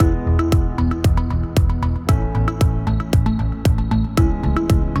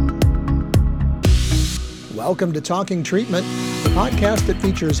Welcome to Talking Treatment, the podcast that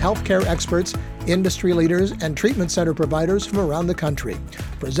features healthcare experts, industry leaders, and treatment center providers from around the country.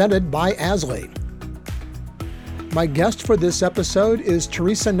 Presented by Asley. My guest for this episode is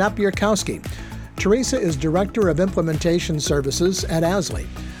Teresa Napierkowski. Teresa is Director of Implementation Services at Asley.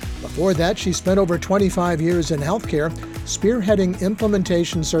 Before that, she spent over 25 years in healthcare, spearheading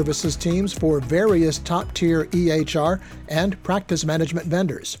implementation services teams for various top-tier EHR and practice management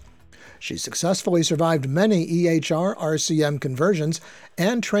vendors. She successfully survived many EHR RCM conversions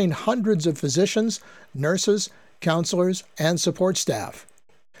and trained hundreds of physicians, nurses, counselors, and support staff.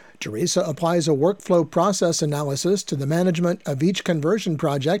 Teresa applies a workflow process analysis to the management of each conversion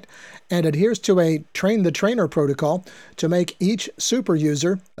project and adheres to a train-the-trainer protocol to make each super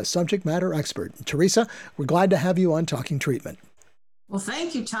user a subject matter expert. Teresa, we're glad to have you on Talking Treatment. Well,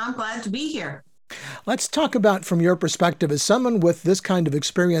 thank you, Tom. Glad to be here. Let's talk about, from your perspective, as someone with this kind of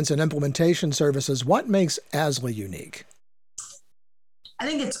experience in implementation services, what makes Asley unique? I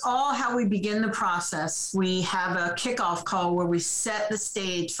think it's all how we begin the process. We have a kickoff call where we set the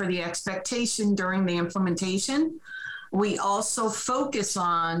stage for the expectation during the implementation. We also focus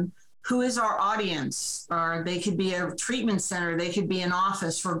on who is our audience, or they could be a treatment center, they could be an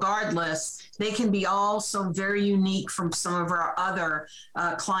office, regardless. They can be also very unique from some of our other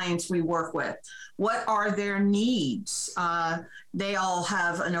clients we work with. What are their needs? They all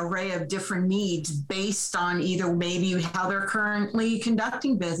have an array of different needs based on either maybe how they're currently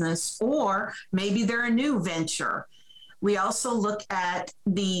conducting business, or maybe they're a new venture. We also look at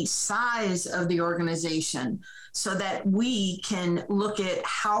the size of the organization so that we can look at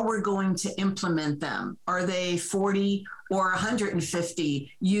how we're going to implement them. Are they 40 or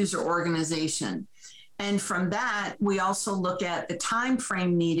 150 user organization? And from that, we also look at the time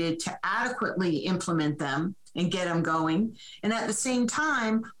frame needed to adequately implement them and get them going. And at the same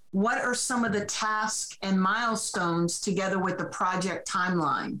time, what are some of the tasks and milestones together with the project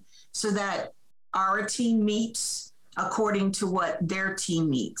timeline so that our team meets according to what their team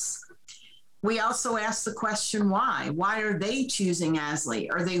needs. We also ask the question, why? Why are they choosing Asley?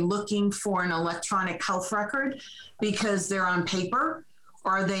 Are they looking for an electronic health record because they're on paper?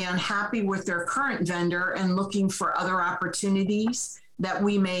 Or are they unhappy with their current vendor and looking for other opportunities that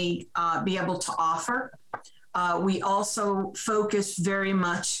we may be able to offer? We also focus very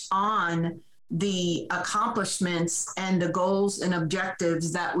much on the accomplishments and the goals and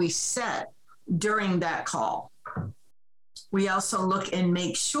objectives that we set during that call. We also look and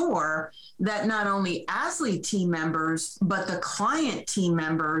make sure that not only Asley team members, but the client team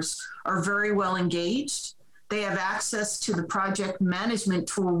members are very well engaged. They have access to the project management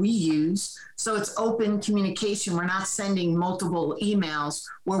tool we use. So it's open communication. We're not sending multiple emails.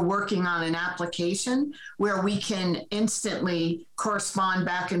 We're working on an application where we can instantly correspond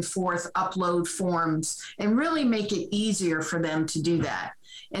back and forth, upload forms, and really make it easier for them to do that.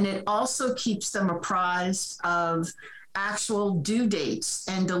 And it also keeps them apprised of actual due dates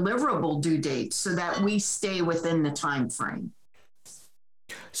and deliverable due dates so that we stay within the time frame.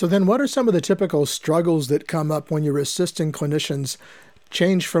 So then what are some of the typical struggles that come up when you're assisting clinicians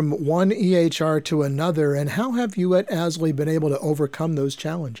change from one EHR to another, and how have you at Asley been able to overcome those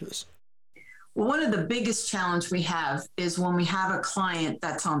challenges? Well, one of the biggest challenges we have is when we have a client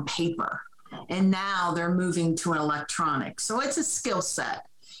that's on paper and now they're moving to an electronic. So it's a skill set.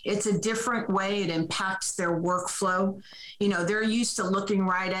 It's a different way. It impacts their workflow. You know, they're used to looking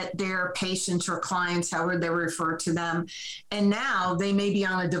right at their patients or clients, however they refer to them. And now they may be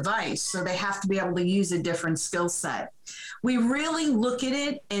on a device, so they have to be able to use a different skill set. We really look at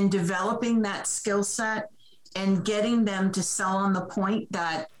it in developing that skill set and getting them to sell on the point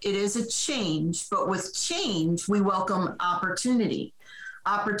that it is a change, but with change, we welcome opportunity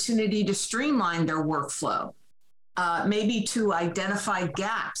to streamline their workflow. Maybe to identify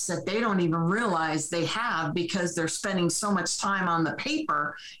gaps that they don't even realize they have because they're spending so much time on the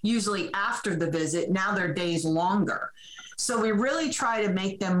paper, usually after the visit. Now their day's longer. So we really try to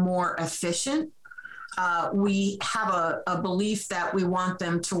make them more efficient. We have a belief that we want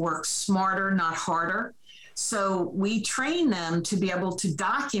them to work smarter, not harder. So we train them to be able to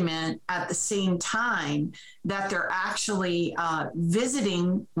document at the same time that they're actually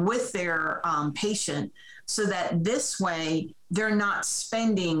visiting with their patient, so that this way they're not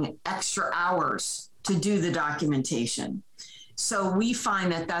spending extra hours to do the documentation. So we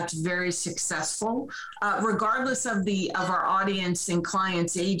find that that's very successful, regardless of our audience and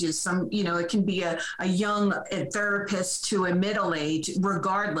clients' ages. It can be a young therapist to a middle age,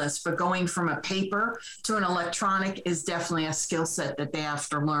 regardless. But going from a paper to an electronic is definitely a skill set that they have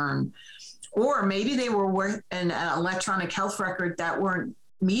to learn. Or maybe they were with an electronic health record that weren't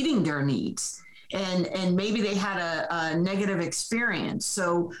meeting their needs. and maybe they had a negative experience.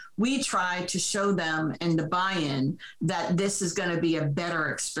 So we try to show them and the buy-in that this is going to be a better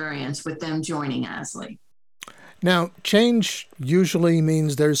experience with them joining ASLE. Now, change usually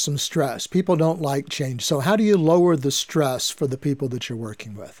means there's some stress. People don't like change. So how do you lower the stress for the people that you're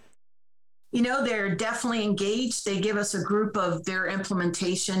working with? They're definitely engaged. They give us a group of their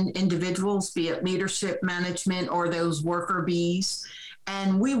implementation individuals, be it leadership, management, or those worker bees.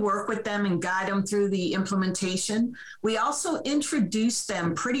 And we work with them and guide them through the implementation. We also introduce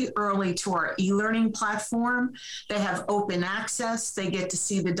them pretty early to our e-learning platform. They have open access. They get to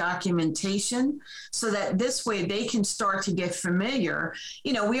see the documentation so that this way they can start to get familiar.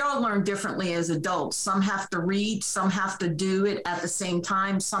 We all learn differently as adults. Some have to read, some have to do it at the same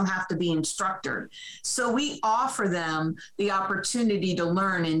time, some have to be instructed. So we offer them the opportunity to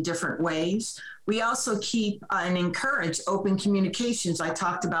learn in different ways. We also keep and encourage open communications. I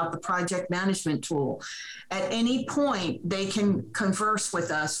talked about the project management tool. At any point, they can converse with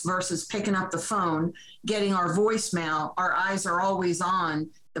us versus picking up the phone, getting our voicemail. Our eyes are always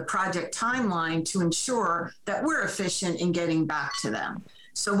on the project timeline to ensure that we're efficient in getting back to them.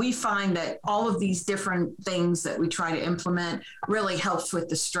 So we find that all of these different things that we try to implement really helps with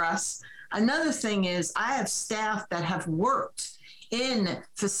the stress. Another thing is I have staff that have worked in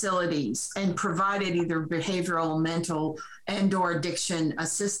facilities and provided either behavioral, mental, and or addiction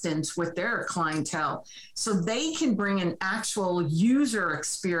assistance with their clientele. So they can bring an actual user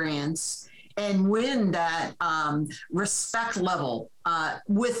experience and win that respect level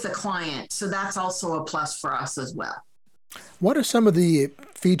with the client. So that's also a plus for us as well. What are some of the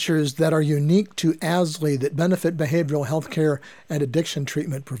features that are unique to ASLE that benefit behavioral health care and addiction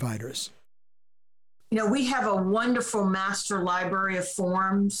treatment providers? We have a wonderful master library of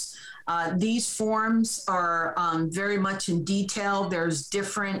forms. These forms are very much in detail. There's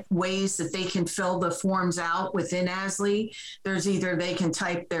different ways that they can fill the forms out within ASLE. There's either they can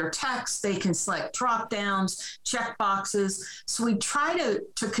type their text, they can select drop downs, check boxes. So we try to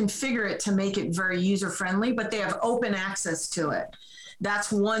configure it to make it very user friendly, but they have open access to it.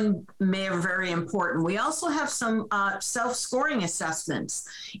 That's one very important. We also have some self-scoring assessments,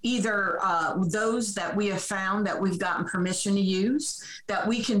 either those that we have found that we've gotten permission to use, that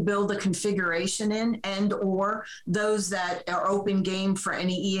we can build a configuration in, and or those that are open game for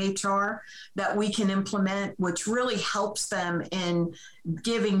any EHR that we can implement, which really helps them in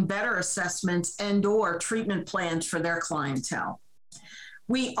giving better assessments and or treatment plans for their clientele.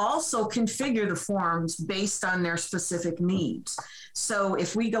 We also configure the forms based on their specific needs. So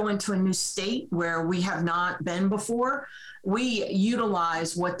if we go into a new state where we have not been before, we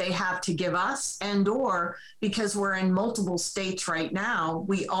utilize what they have to give us, and or because we're in multiple states right now,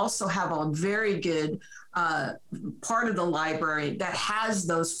 we also have a very good part of the library that has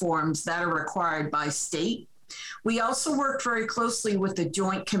those forms that are required by state. We also work very closely with the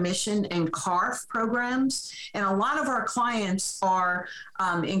Joint Commission and CARF programs, and a lot of our clients are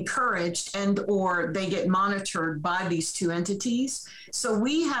encouraged and or they get monitored by these two entities. So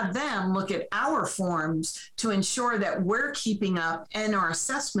we have them look at our forms to ensure that we're keeping up and our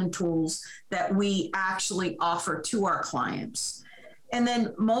assessment tools that we actually offer to our clients. And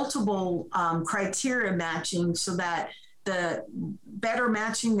then multiple criteria matching so that the better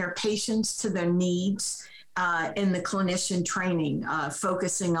matching their patients to their needs in the clinician training,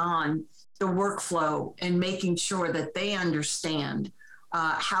 focusing on the workflow and making sure that they understand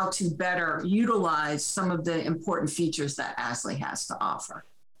how to better utilize some of the important features that ASLE has to offer.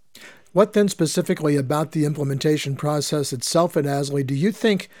 What then specifically about the implementation process itself at ASLE do you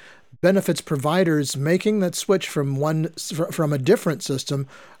think benefits providers making that switch from a different system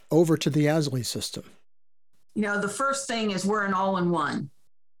over to the ASLE system? The first thing is we're an all-in-one.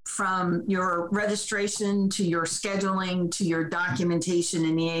 From your registration to your scheduling to your documentation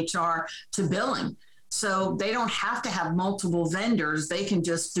in EHR to billing. So they don't have to have multiple vendors. They can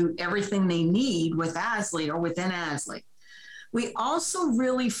just do everything they need with ASLE or within ASLE. We also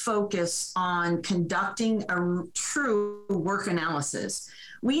really focus on conducting a true work analysis.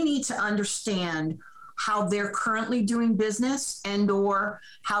 We need to understand how they're currently doing business and or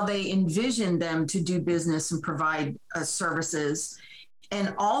how they envision them to do business and provide services,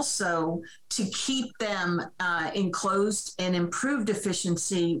 and also to keep them enclosed and improved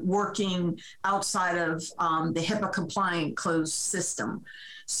efficiency working outside of the HIPAA compliant closed system.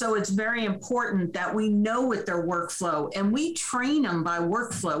 So it's very important that we know what their workflow, and we train them by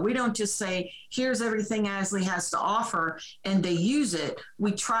workflow. We don't just say, here's everything ASLE has to offer, and they use it.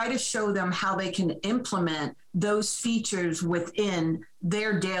 We try to show them how they can implement those features within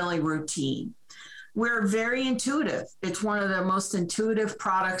their daily routine. We're very intuitive. It's one of the most intuitive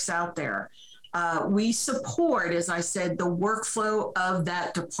products out there. We support, as I said, the workflow of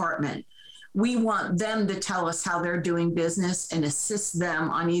that department. We want them to tell us how they're doing business and assist them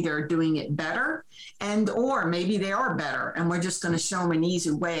on either doing it better or maybe they are better. And we're just going to show them an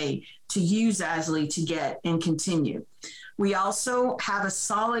easy way to use ASLE to get and continue. We also have a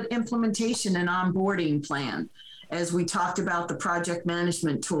solid implementation and onboarding plan, as we talked about the project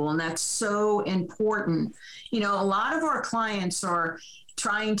management tool, and that's so important. A lot of our clients are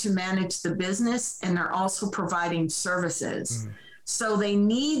trying to manage the business and they're also providing services. So they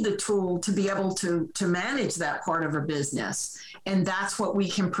need the tool to be able to manage that part of a business. And that's what we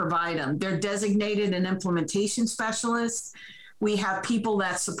can provide them. They're designated an implementation specialist. We have people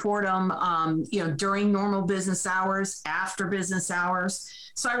that support them, during normal business hours, after business hours.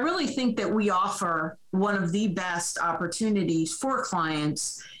 So I really think that we offer one of the best opportunities for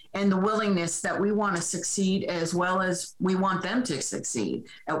clients and the willingness that we want to succeed as well as we want them to succeed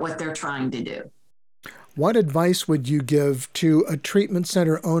at what they're trying to do. What advice would you give to a treatment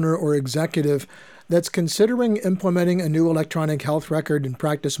center owner or executive that's considering implementing a new electronic health record and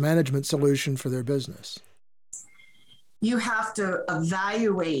practice management solution for their business? You have to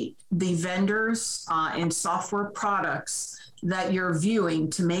evaluate the vendors and software products that you're viewing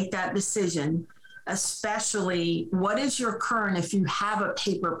to make that decision, especially what is your current, if you have a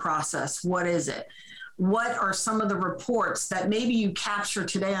paper process, what is it? What are some of the reports that maybe you capture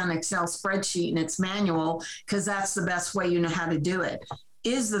today on Excel spreadsheet and it's manual because that's the best way you know how to do it?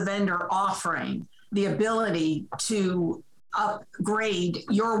 Is the vendor offering the ability to upgrade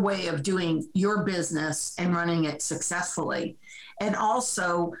your way of doing your business and running it successfully? And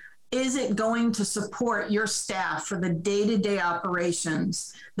also, is it going to support your staff for the day-to-day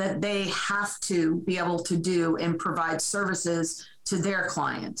operations that they have to be able to do and provide services to their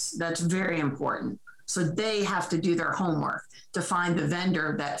clients? That's very important. So they have to do their homework to find the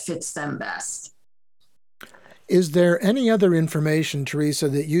vendor that fits them best. Is there any other information, Teresa,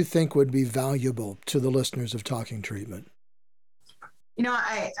 that you think would be valuable to the listeners of Talking Treatment?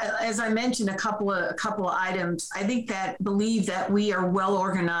 As I mentioned, a couple of items, I think believe that we are well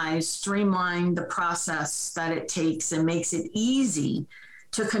organized, streamline the process that it takes and makes it easy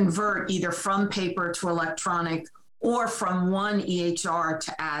to convert either from paper to electronic or from one EHR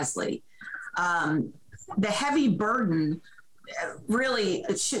to ASLE. The heavy burden, really,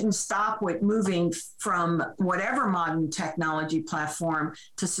 it shouldn't stop with moving from whatever modern technology platform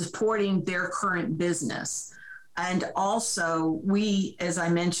to supporting their current business. And also, we, as I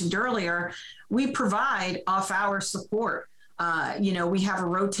mentioned earlier, we provide off-hour support. We have a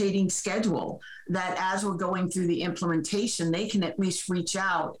rotating schedule that as we're going through the implementation, they can at least reach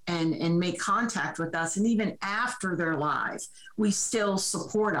out and make contact with us. And even after they're live, we still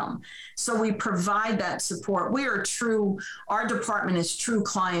support them. So we provide that support. Our department is true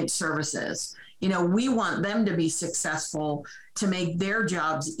client services. We want them to be successful to make their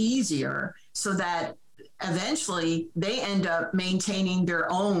jobs easier so that eventually they end up maintaining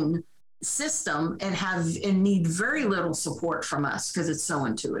their own system and need very little support from us because it's so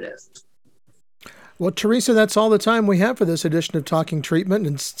intuitive. Well, Teresa, that's all the time we have for this edition of Talking Treatment,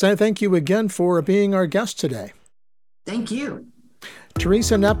 and thank you again for being our guest today. Thank you.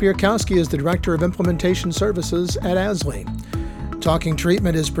 Teresa Napiorkowski is the Director of Implementation Services at ASLE. Talking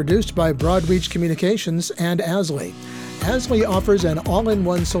Treatment is produced by Broadreach Communications and ASLE. ASLE offers an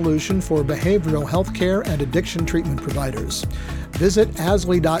all-in-one solution for behavioral health care and addiction treatment providers. Visit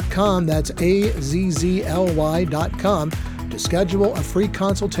ASLE.com, that's AZZLY.com, to schedule a free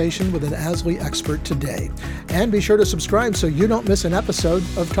consultation with an ASLE expert today. And be sure to subscribe so you don't miss an episode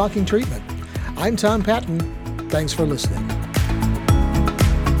of Talking Treatment. I'm Tom Patton. Thanks for listening.